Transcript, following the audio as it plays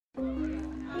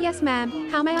Yes, ma'am.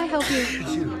 How may I help you?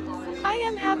 I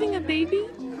am having a baby.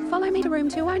 Follow me to room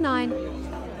 209.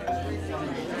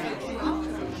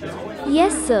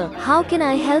 Yes, sir. How can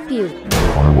I help you?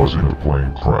 I was in a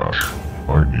plane crash.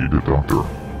 I need a doctor.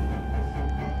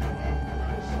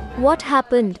 What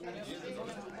happened?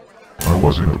 I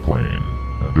was in a plane,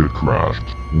 and it crashed,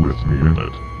 with me in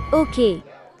it. Okay.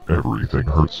 Everything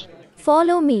hurts.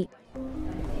 Follow me.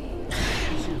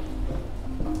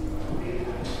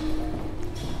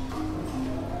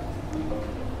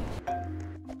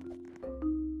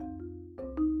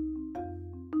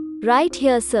 Right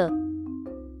here, sir.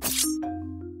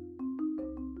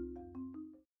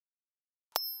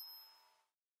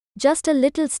 Just a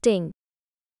little sting.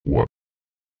 What?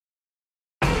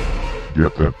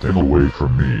 Get that thing away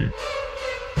from me.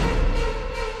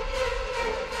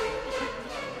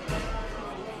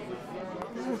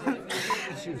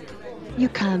 You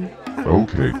come.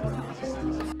 Okay.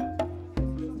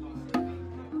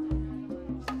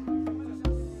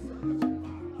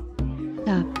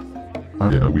 Up.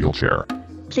 I'm in a wheelchair.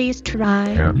 Please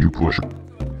try. Can you push?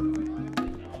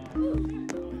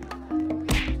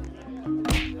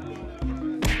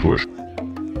 Push.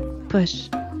 Push.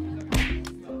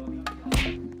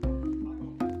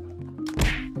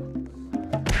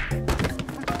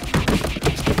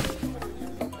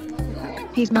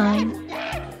 He's mine.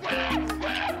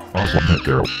 I'll submit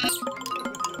there.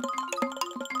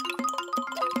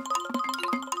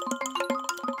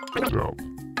 So.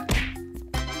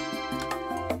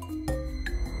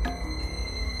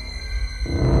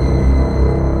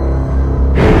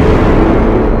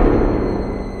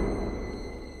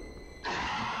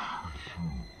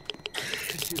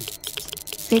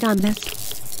 Sit on this.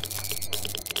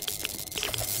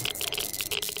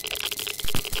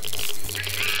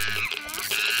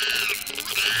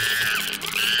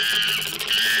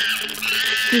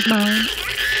 He's mine.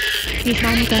 He's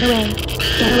mine. Get away.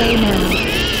 Get away now.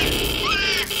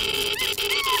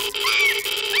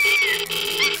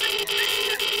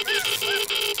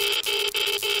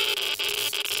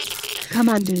 Come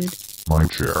on, dude. My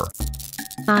chair.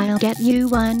 I'll get you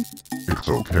one. It's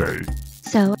okay.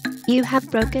 So, you have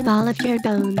broken all of your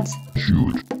bones.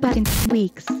 Shoot. But in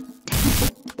weeks.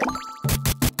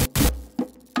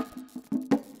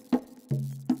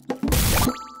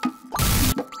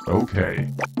 Okay.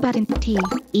 But in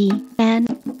T-E-N.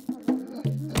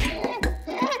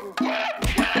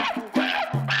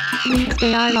 Weeks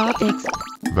they are all fixed.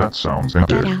 That sounds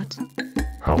Get epic. out.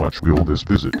 How much will this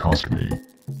visit cost me?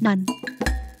 None.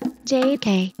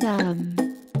 JK.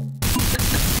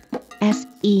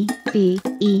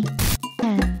 S-E-V-E-N.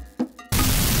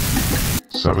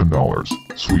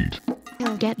 $7. Sweet.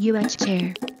 He'll get you a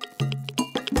chair.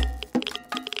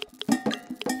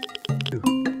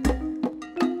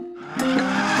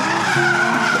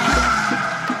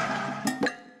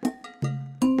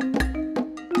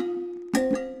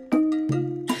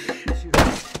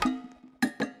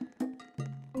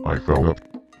 I fell up.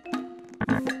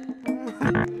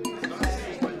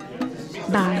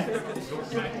 Bye.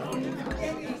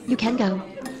 You can go.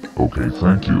 Okay,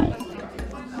 thank you.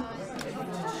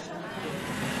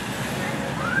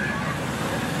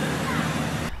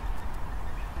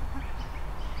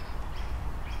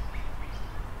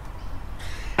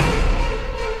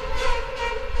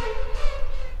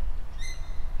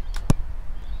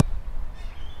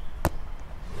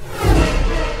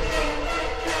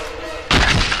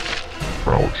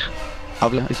 Crouch.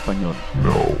 Habla español.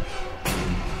 No.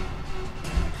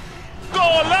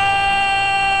 ¡Golazo!